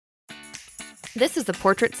This is the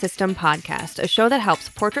Portrait System Podcast, a show that helps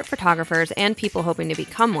portrait photographers and people hoping to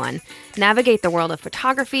become one navigate the world of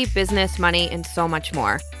photography, business, money, and so much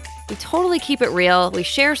more. We totally keep it real. We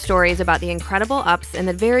share stories about the incredible ups and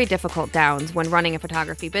the very difficult downs when running a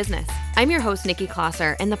photography business. I'm your host, Nikki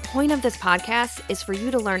Klosser, and the point of this podcast is for you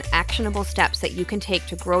to learn actionable steps that you can take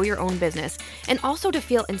to grow your own business and also to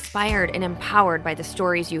feel inspired and empowered by the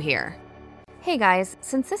stories you hear. Hey guys,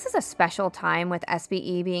 since this is a special time with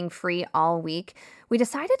SBE being free all week, we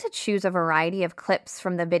decided to choose a variety of clips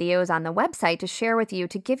from the videos on the website to share with you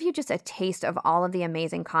to give you just a taste of all of the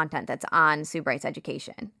amazing content that's on Sue Brights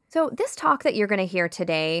Education. So this talk that you're going to hear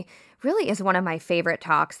today really is one of my favorite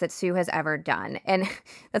talks that Sue has ever done. And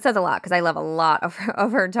that says a lot because I love a lot of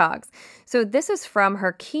her talks. So this is from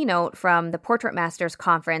her keynote from the Portrait Masters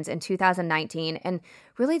Conference in 2019. And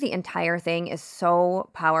really the entire thing is so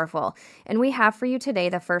powerful. And we have for you today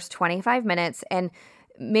the first 25 minutes. And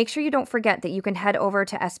make sure you don't forget that you can head over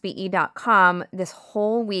to SBE.com this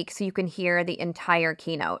whole week so you can hear the entire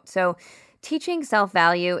keynote. So teaching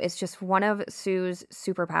self-value is just one of Sue's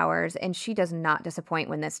superpowers, and she does not disappoint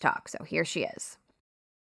when this talks. So here she is.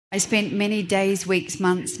 I spent many days, weeks,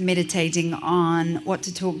 months meditating on what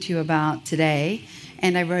to talk to you about today,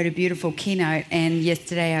 and I wrote a beautiful keynote, and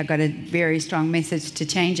yesterday I got a very strong message to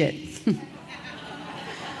change it.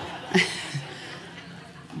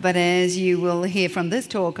 But as you will hear from this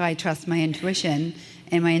talk, I trust my intuition,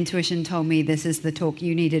 and my intuition told me this is the talk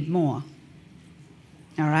you needed more.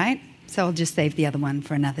 All right? So I'll just save the other one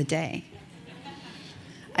for another day.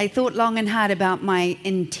 I thought long and hard about my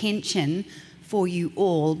intention for you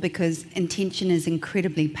all because intention is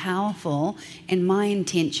incredibly powerful, and my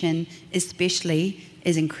intention especially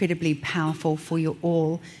is incredibly powerful for you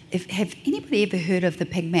all. Have anybody ever heard of the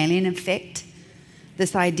Pygmalion effect?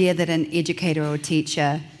 This idea that an educator or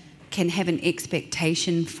teacher can have an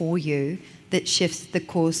expectation for you that shifts the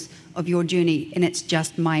course of your journey, and it's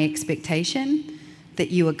just my expectation that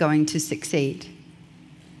you are going to succeed.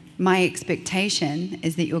 My expectation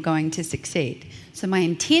is that you're going to succeed. So my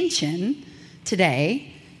intention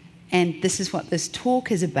today, and this is what this talk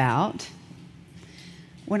is about,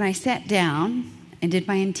 when I sat down and did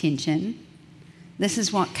my intention, this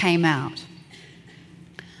is what came out.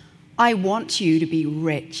 I want you to be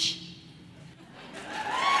rich.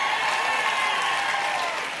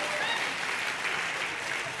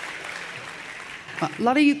 A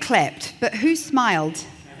lot of you clapped, but who smiled?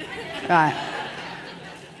 Right.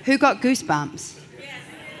 Who got goosebumps? Yes.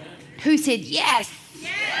 Who said yes?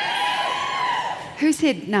 Yes? Who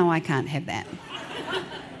said, no, I can't have that?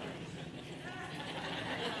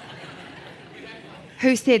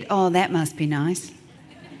 Who said, oh, that must be nice?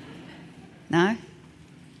 No?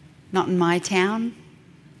 Not in my town?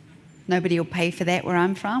 Nobody will pay for that where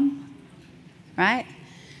I'm from? Right?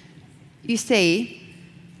 You see,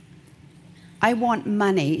 I want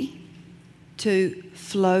money to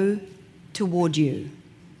flow toward you,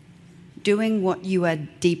 doing what you are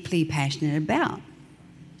deeply passionate about.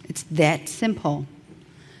 It's that simple.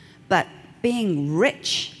 But being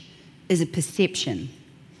rich is a perception.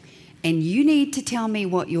 And you need to tell me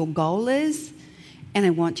what your goal is, and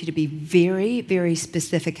I want you to be very, very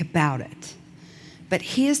specific about it. But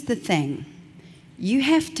here's the thing. You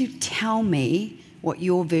have to tell me what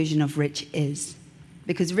your version of rich is.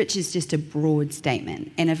 Because rich is just a broad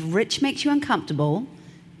statement. And if rich makes you uncomfortable,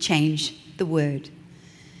 change the word.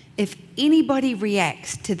 If anybody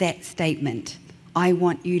reacts to that statement, I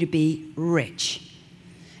want you to be rich.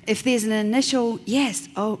 If there's an initial, yes,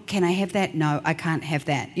 oh, can I have that? No, I can't have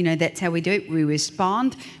that. You know, that's how we do it. We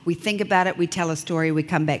respond, we think about it, we tell a story, we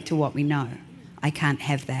come back to what we know. I can't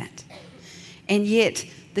have that. And yet,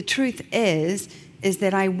 the truth is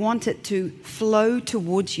that I want it to flow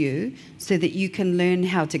towards you so that you can learn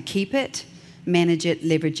how to keep it, manage it,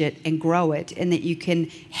 leverage it, and grow it, and that you can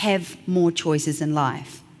have more choices in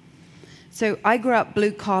life. So I grew up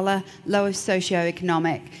blue collar, lower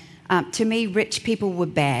socioeconomic. To me, rich people were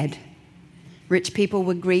bad. Rich people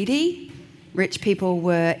were greedy. Rich people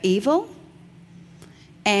were evil.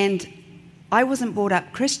 And I wasn't brought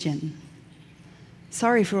up Christian.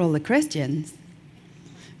 Sorry for all the Christians.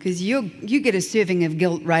 Because you get a serving of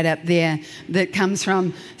guilt right up there that comes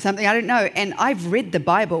from something, I don't know. And I've read the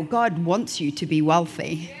Bible. God wants you to be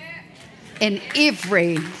wealthy in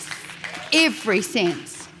every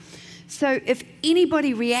sense. So if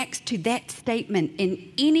anybody reacts to that statement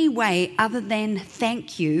in any way other than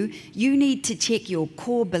thank you, you need to check your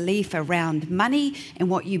core belief around money and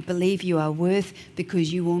what you believe you are worth,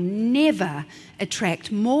 because you will never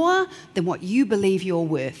attract more than what you believe you're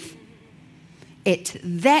worth. It's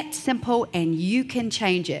that simple, and you can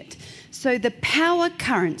change it. So the power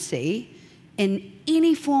currency in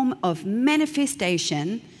any form of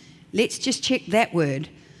manifestation, let's just check that word,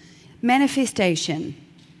 manifestation.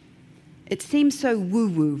 It seems so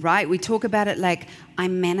woo-woo, right? We talk about it like,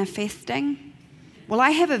 I'm manifesting. Well,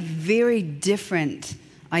 I have a very different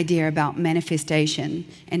idea about manifestation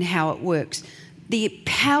and how it works. The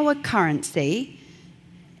power currency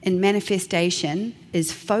in manifestation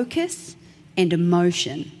is focus and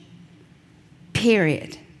emotion,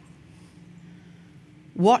 period.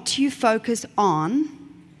 What you focus on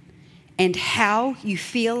and how you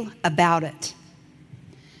feel about it.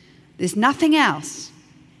 There's nothing else.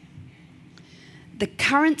 The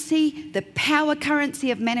currency, the power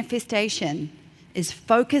currency of manifestation is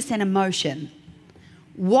focus and emotion.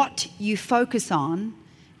 What you focus on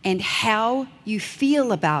and how you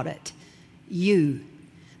feel about it. You.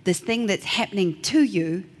 This thing that's happening to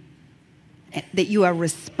you that you are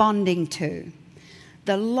responding to.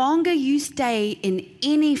 The longer you stay in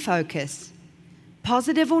any focus,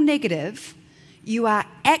 positive or negative, you are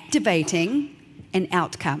activating an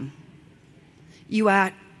outcome. You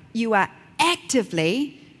are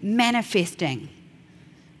actively manifesting.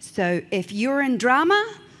 So if you're in drama,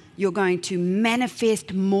 you're going to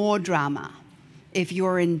manifest more drama. If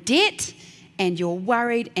you're in debt and you're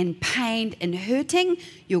worried and pained and hurting,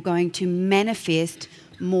 you're going to manifest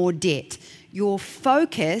more debt. Your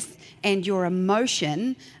focus and your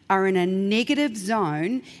emotion are in a negative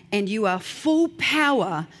zone and you are full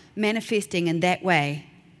power manifesting in that way.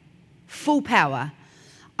 Full power.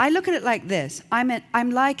 I look at it like this.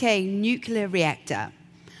 I'm like a nuclear reactor.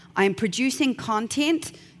 I'm producing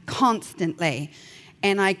content constantly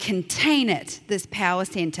and I contain it, this power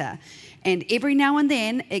center. And every now and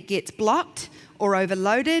then it gets blocked or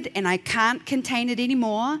overloaded and I can't contain it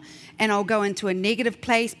anymore. And I'll go into a negative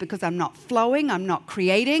place because I'm not flowing, I'm not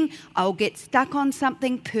creating. I'll get stuck on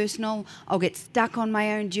something personal. I'll get stuck on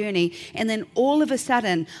my own journey. And then all of a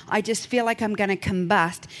sudden, I just feel like I'm going to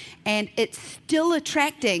combust. And it's still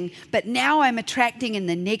attracting, but now I'm attracting in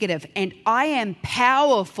the negative. And I am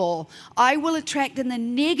powerful. I will attract in the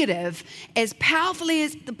negative as powerfully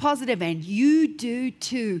as the positive. And you do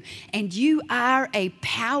too. And you are a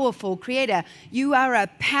powerful creator. You are a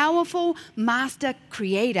powerful master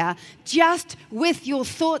creator. Just with your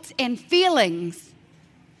thoughts and feelings.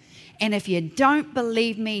 And if you don't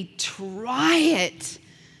believe me, try it.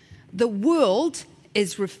 The world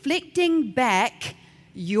is reflecting back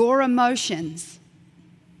your emotions.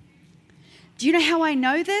 Do you know how I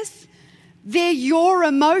know this? They're your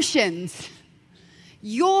emotions.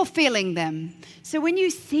 You're feeling them. So when you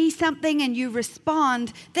see something and you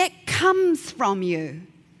respond, that comes from you,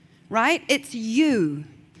 right? It's you.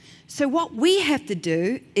 So what we have to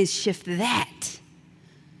do is shift that.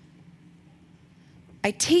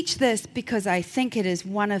 I teach this because I think it is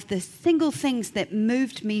one of the single things that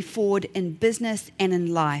moved me forward in business and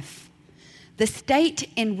in life. The state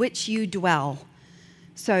in which you dwell.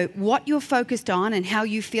 So what you're focused on and how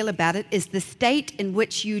you feel about it is the state in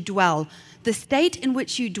which you dwell. The state in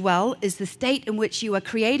which you dwell is the state in which you are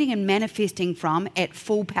creating and manifesting from at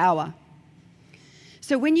full power.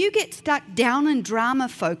 So when you get stuck down in drama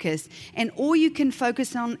focus and all you can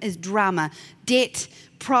focus on is drama, debt,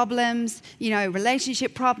 problems,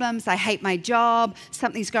 relationship problems, I hate my job,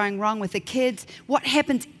 something's going wrong with the kids, what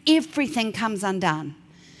happens? Everything comes undone.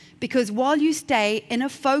 Because while you stay in a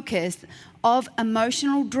focus of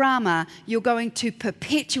emotional drama, you're going to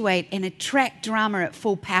perpetuate and attract drama at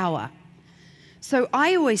full power. So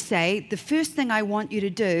I always say the first thing I want you to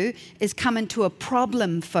do is come into a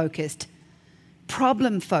problem focus.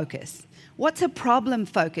 What's a problem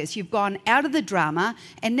focus? You've gone out of the drama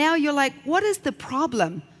and now you're like, what is the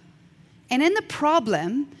problem? And in the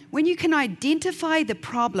problem, when you can identify the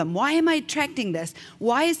problem, why am I attracting this?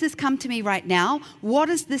 Why has this come to me right now? What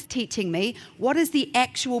is this teaching me? What is the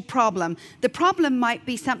actual problem? The problem might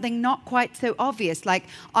be something not quite so obvious, like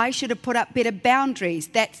I should have put up better boundaries.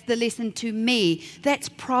 That's the lesson to me. That's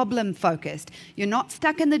problem focused. You're not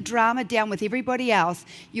stuck in the drama down with everybody else.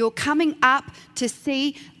 You're coming up to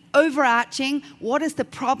see overarching, what is the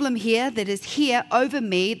problem here that is here over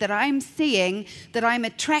me, that I'm seeing, that I'm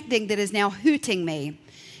attracting, that is now hurting me.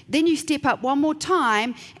 Then you step up one more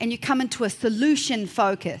time and you come into a solution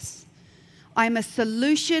focus. I'm a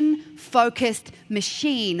solution-focused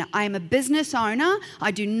machine. I'm a business owner.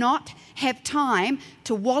 I do not have time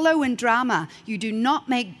to wallow in drama. You do not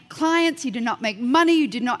make clients. You do not make money. You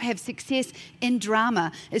do not have success in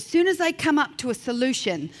drama. As soon as I come up to a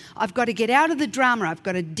solution, I've got to get out of the drama. I've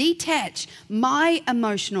got to detach my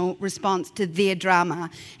emotional response to their drama.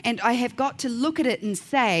 And I have got to look at it and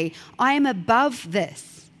say, I am above this.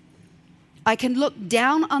 I can look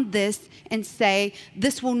down on this and say,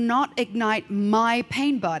 this will not ignite my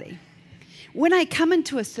pain body. When I come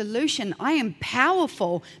into a solution, I am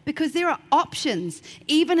powerful because there are options.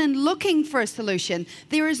 Even in looking for a solution,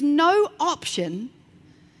 there is no option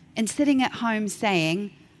in sitting at home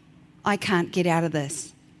saying, I can't get out of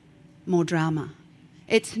this. More drama.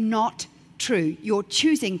 It's not true. You're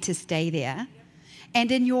choosing to stay there.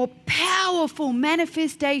 And in your powerful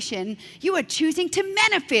manifestation, you are choosing to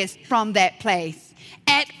manifest from that place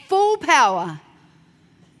at full power.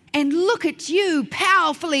 And look at you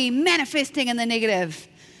powerfully manifesting in the negative.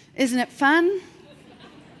 Isn't it fun?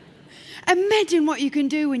 Imagine what you can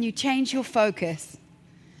do when you change your focus.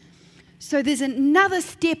 So there's another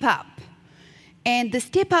step up. And the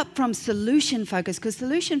step up from solution focus, because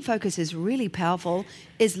solution focus is really powerful,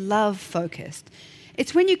 is love focused.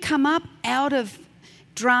 It's when you come up out of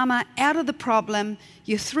drama, out of the problem,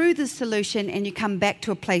 you're through the solution and you come back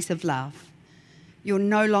to a place of love. You're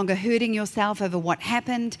no longer hurting yourself over what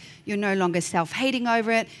happened. You're no longer self-hating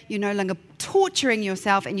over it. You're no longer torturing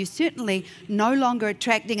yourself, and you're certainly no longer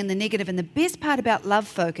attracting in the negative. And the best part about love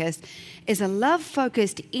focus is a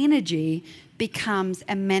love-focused energy becomes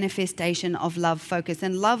a manifestation of love focus.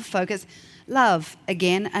 And love focus, love,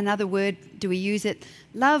 again, another word, do we use it?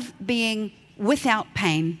 Love being without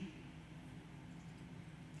pain.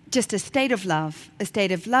 Just a state of love, a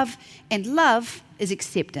state of love. And love is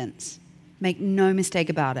acceptance. Make no mistake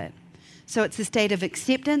about it. So it's a state of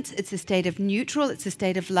acceptance, it's a state of neutral, it's a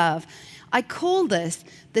state of love. I call this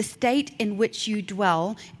the state in which you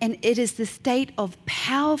dwell, and it is the state of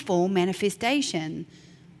powerful manifestation.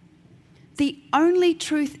 The only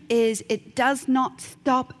truth is it does not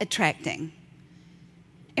stop attracting.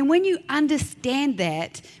 And when you understand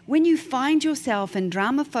that, when you find yourself in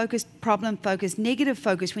drama-focused, problem-focused,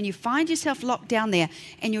 negative-focused, when you find yourself locked down there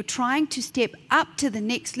and you're trying to step up to the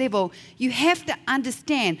next level, you have to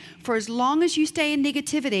understand, for as long as you stay in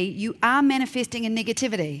negativity, you are manifesting in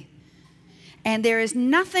negativity. And there is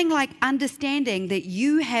nothing like understanding that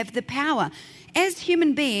you have the power. As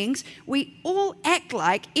human beings, we all act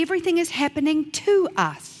like everything is happening to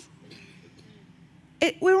us.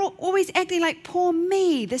 We're always acting like, poor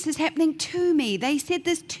me, this is happening to me. They said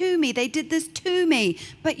this to me, they did this to me.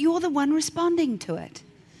 But you're the one responding to it.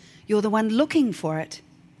 You're the one looking for it.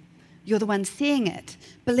 You're the one seeing it.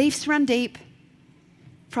 Beliefs run deep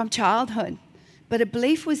from childhood. But a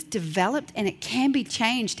belief was developed and it can be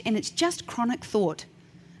changed, and it's just chronic thought.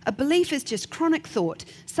 A belief is just chronic thought.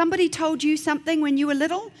 Somebody told you something when you were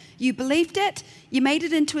little, you believed it, you made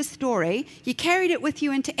it into a story, you carried it with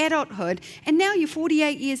you into adulthood, and now you're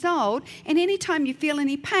 48 years old, and anytime you feel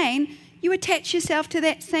any pain, you attach yourself to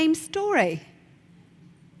that same story.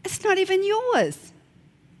 It's not even yours.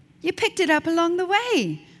 You picked it up along the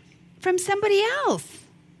way from somebody else.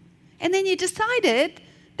 And then you decided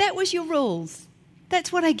that was your rules.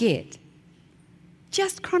 That's what I get.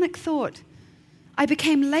 Just chronic thought. I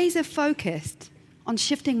became laser focused on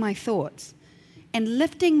shifting my thoughts and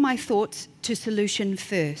lifting my thoughts to solution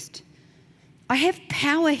first. I have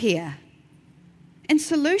power here. In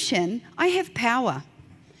solution, I have power.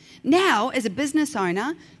 Now, as a business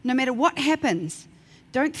owner, no matter what happens,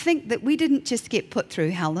 don't think that we didn't just get put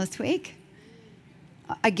through hell this week.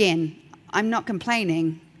 Again, I'm not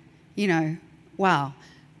complaining, wow.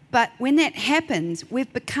 But when that happens,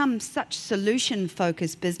 we've become such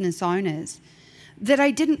solution-focused business owners that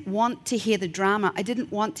I didn't want to hear the drama. I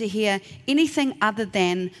didn't want to hear anything other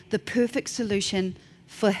than the perfect solution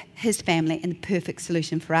for his family and the perfect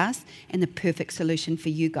solution for us and the perfect solution for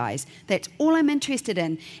you guys. That's all I'm interested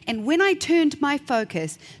in. And when I turned my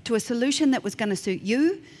focus to a solution that was going to suit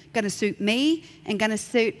you, going to suit me, and going to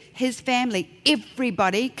suit his family,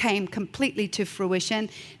 everybody came completely to fruition.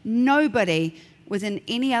 Nobody was in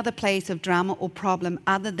any other place of drama or problem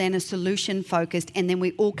other than a solution focused. And then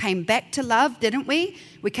we all came back to love, didn't we?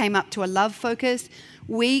 We came up to a love focus.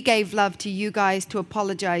 We gave love to you guys to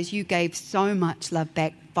apologize. You gave so much love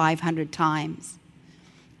back 500 times.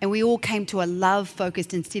 And we all came to a love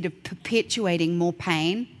focused instead of perpetuating more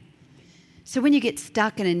pain. So when you get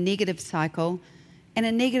stuck in a negative cycle, and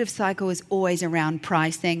a negative cycle is always around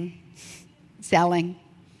pricing, selling,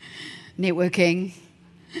 networking,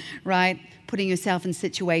 right? Putting yourself in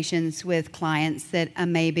situations with clients that are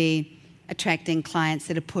maybe attracting clients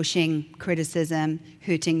that are pushing criticism,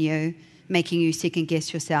 hurting you, making you second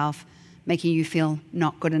guess yourself, making you feel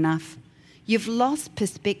not good enough. You've lost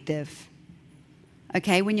perspective.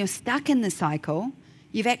 Okay, when you're stuck in the cycle,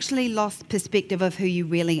 you've actually lost perspective of who you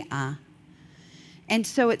really are. And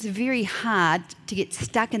so it's very hard to get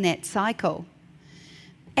stuck in that cycle.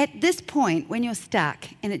 At this point, when you're stuck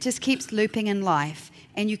and it just keeps looping in life,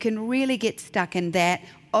 and you can really get stuck in that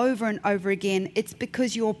over and over again, it's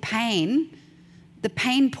because your pain, the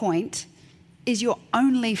pain point, is your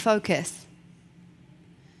only focus.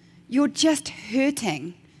 You're just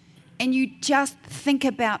hurting, and you just think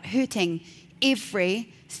about hurting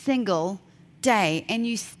every single day, and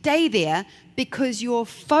you stay there because you're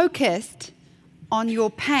focused on your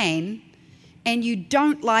pain and you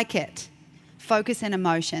don't like it. Focus and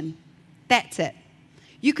emotion. That's it.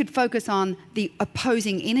 You could focus on the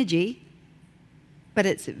opposing energy, but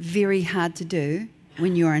it's very hard to do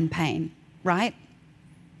when you're in pain, right?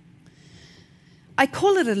 I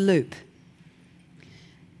call it a loop.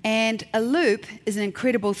 And a loop is an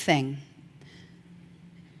incredible thing.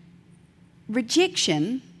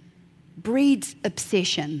 Rejection breeds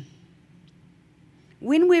obsession.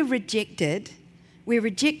 When we're rejected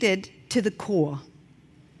to the core.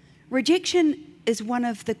 Rejection is one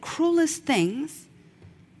of the cruelest things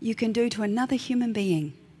you can do to another human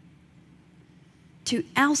being. To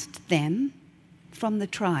oust them from the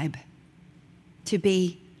tribe, to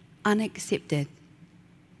be unaccepted.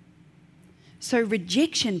 So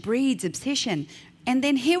rejection breeds obsession. And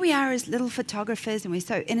then here we are as little photographers, and we're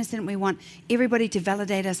so innocent, we want everybody to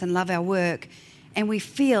validate us and love our work, and we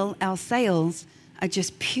feel our sales are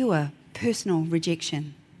just pure personal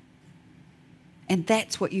rejection. And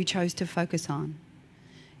that's what you chose to focus on.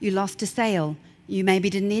 You lost a sale. You maybe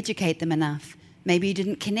didn't educate them enough. Maybe you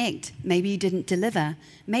didn't connect. Maybe you didn't deliver.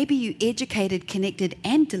 Maybe you educated, connected,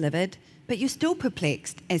 and delivered, but you're still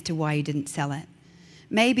perplexed as to why you didn't sell it.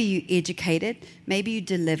 Maybe you educated, maybe you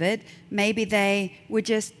delivered, maybe they were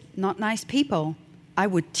just not nice people. I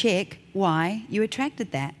would check why you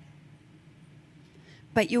attracted that.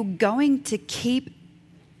 But you're going to keep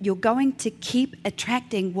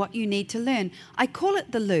attracting what you need to learn. I call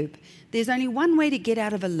it the loop. There's only one way to get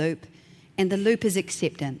out of a loop, and the loop is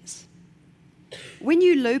acceptance. When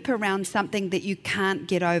you loop around something that you can't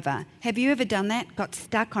get over, have you ever done that? Got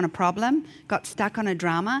stuck on a problem, got stuck on a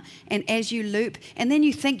drama, and as you loop, and then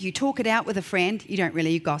you think you talk it out with a friend, you don't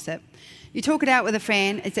really, you gossip. You talk it out with a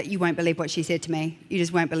friend, it's that you won't believe what she said to me. You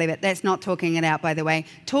just won't believe it. That's not talking it out, by the way.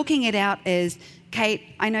 Talking it out is, Kate,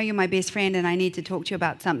 I know you're my best friend and I need to talk to you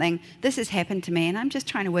about something. This has happened to me and I'm just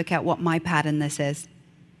trying to work out what my part in this is.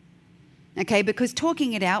 Okay, because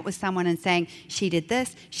talking it out with someone and saying, she did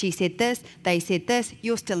this, she said this, they said this,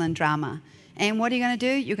 you're still in drama. And what are you going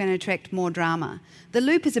to do? You're going to attract more drama. The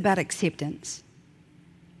loop is about acceptance.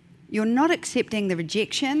 You're not accepting the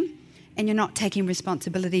rejection and you're not taking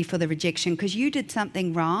responsibility for the rejection because you did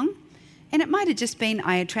something wrong, and it might have just been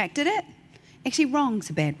I attracted it. Actually, wrong's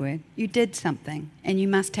a bad word. You did something and you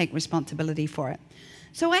must take responsibility for it.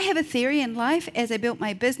 So I have a theory in life. As I built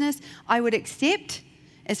my business, I would accept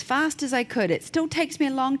as fast as I could. It still takes me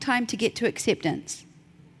a long time to get to acceptance.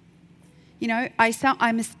 You know,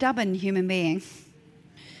 I'm a stubborn human being.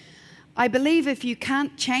 I believe if you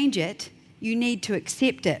can't change it, you need to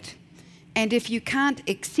accept it. And if you can't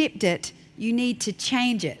accept it, you need to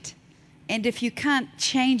change it. And if you can't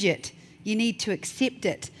change it, you need to accept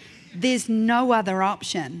it. There's no other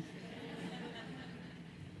option.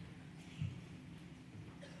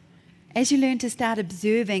 As you learn to start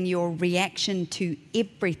observing your reaction to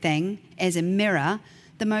everything as a mirror,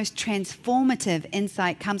 the most transformative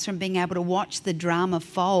insight comes from being able to watch the drama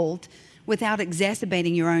fold without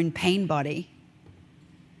exacerbating your own pain body.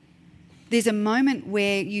 There's a moment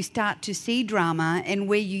where you start to see drama, and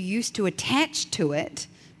where you used to attach to it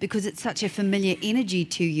because it's such a familiar energy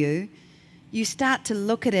to you, you start to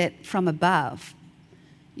look at it from above.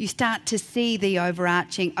 You start to see the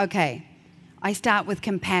overarching, okay, I start with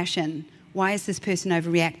compassion. Why is this person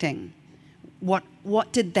overreacting?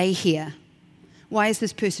 What did they hear? Why is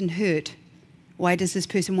this person hurt? Why does this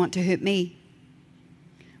person want to hurt me?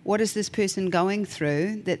 What is this person going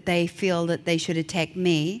through that they feel that they should attack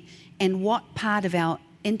me? And what part of our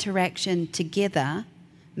interaction together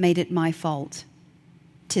made it my fault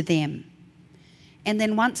to them? And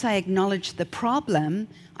then once I acknowledge the problem,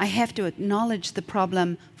 I have to acknowledge the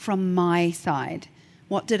problem from my side.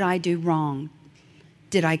 What did I do wrong?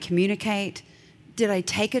 Did I communicate? Did I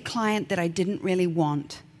take a client that I didn't really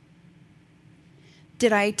want?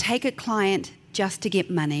 Did I take a client just to get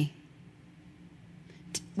money?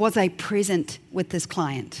 Was I present with this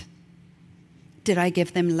client? Did I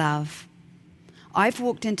give them love? I've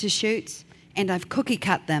walked into shoots and I've cookie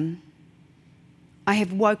cut them. I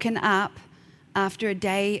have woken up after a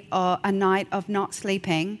day or a night of not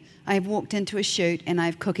sleeping. I have walked into a shoot and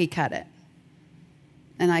I've cookie cut it.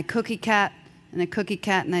 And I cookie cut and a cookie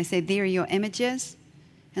cut, and I say, there are your images.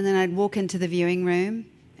 And then I'd walk into the viewing room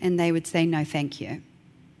and they would say, no, thank you.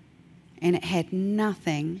 And it had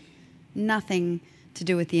nothing to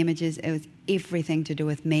do with the images. It was everything to do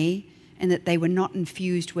with me, and that they were not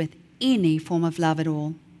infused with any form of love at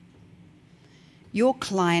all. Your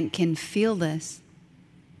client can feel this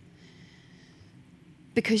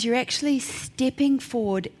because you're actually stepping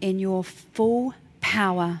forward in your full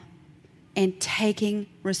power and taking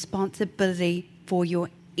responsibility for your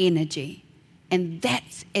energy. And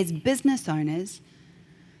that's, as business owners,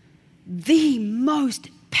 the most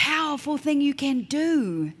powerful thing you can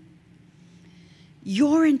do.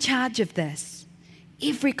 You're in charge of this.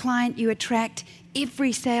 Every client you attract,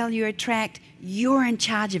 every sale you attract, you're in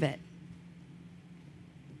charge of it.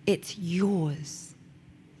 It's yours.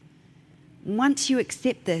 Once you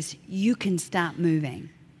accept this, you can start moving.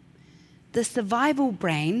 The survival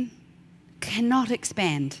brain cannot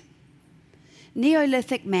expand.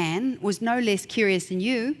 Neolithic man was no less curious than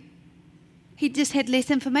you. He just had less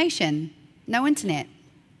information, no internet.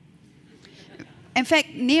 In fact,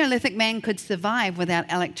 Neolithic man could survive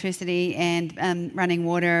without electricity and running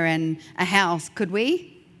water and a house, could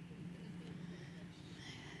we?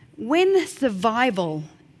 When survival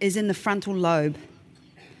is in the frontal lobe,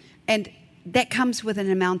 and that comes with an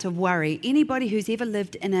amount of worry. Anybody who's ever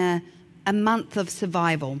lived in a month of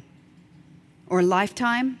survival, or a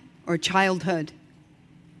lifetime, or a childhood,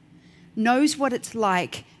 knows what it's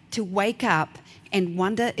like to wake up and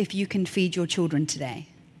wonder if you can feed your children today.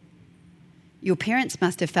 Your parents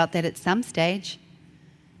must have felt that at some stage.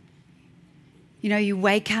 You know, you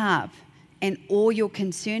wake up and all you're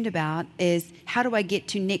concerned about is, how do I get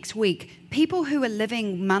to next week? People who are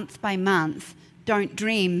living month by month don't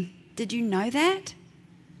dream. Did you know that?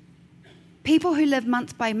 People who live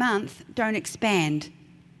month by month don't expand.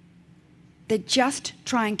 They're just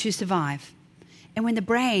trying to survive. And when the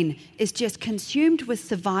brain is just consumed with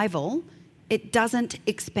survival, it doesn't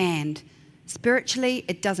expand. Spiritually,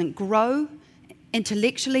 it doesn't grow.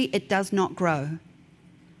 Intellectually, it does not grow.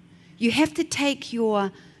 You have to take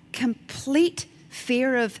your complete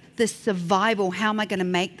fear of the survival, how am I going to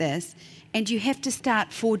make this, and you have to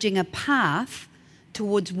start forging a path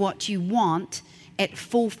towards what you want at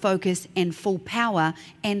full focus and full power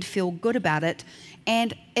and feel good about it.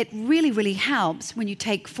 And it really, really helps when you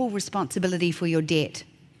take full responsibility for your debt.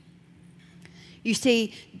 You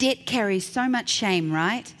see, debt carries so much shame,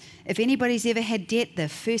 right? If anybody's ever had debt, the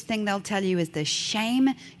first thing they'll tell you is the shame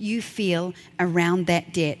you feel around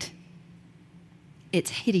that debt.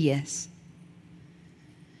 It's hideous.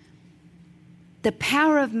 The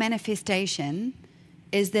power of manifestation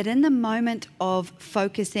is that in the moment of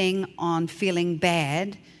focusing on feeling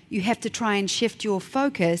bad, you have to try and shift your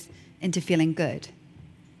focus into feeling good.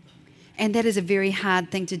 And that is a very hard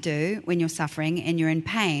thing to do when you're suffering and you're in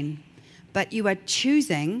pain. But you are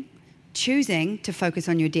choosing to focus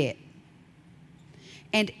on your debt.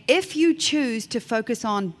 And if you choose to focus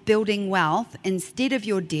on building wealth instead of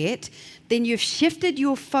your debt, then you've shifted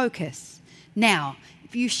your focus. Now,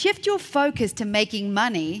 if you shift your focus to making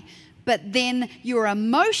money, but then your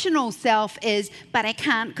emotional self is, but I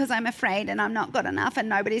can't because I'm afraid and I'm not good enough and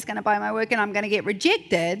nobody's going to buy my work and I'm going to get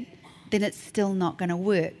rejected, then it's still not going to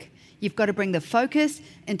work. You've got to bring the focus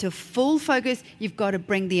into full focus. You've got to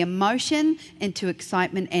bring the emotion into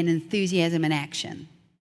excitement and enthusiasm and action.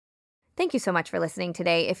 Thank you so much for listening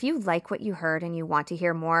today. If you like what you heard and you want to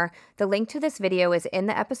hear more, the link to this video is in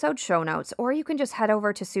the episode show notes, or you can just head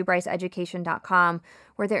over to SueBryceEducation.com,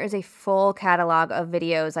 where there is a full catalog of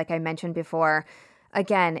videos like I mentioned before.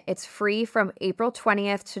 Again, it's free from April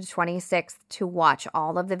 20th to 26th to watch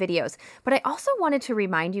all of the videos. But I also wanted to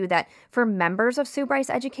remind you that for members of Sue Bryce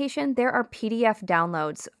Education, there are PDF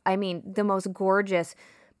downloads. I mean, the most gorgeous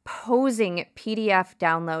posing PDF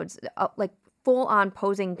downloads, like full-on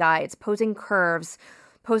posing guides, posing curves,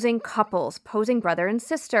 posing couples, posing brother and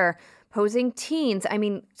sister, posing teens. I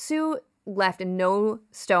mean, Sue left no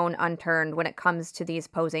stone unturned when it comes to these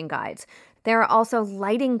posing guides. There are also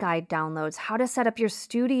lighting guide downloads, how to set up your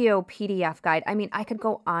studio PDF guide. I mean, I could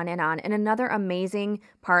go on. And another amazing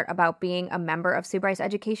part about being a member of Sue Bryce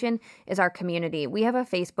Education is our community. We have a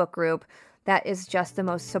Facebook group that is just the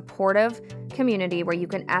most supportive community where you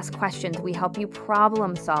can ask questions. We help you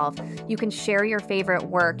problem solve. You can share your favorite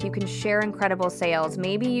work. You can share incredible sales.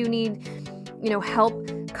 Maybe you need, help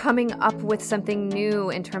coming up with something new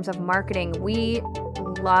in terms of marketing. We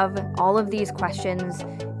love all of these questions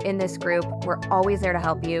in this group. We're always there to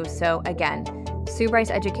help you. So again,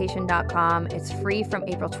 SueBryceEducation.com. It's free from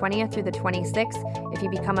April 20th through the 26th. If you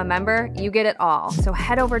become a member, you get it all. So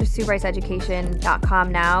head over to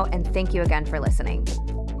SueBryceEducation.com now, and thank you again for listening.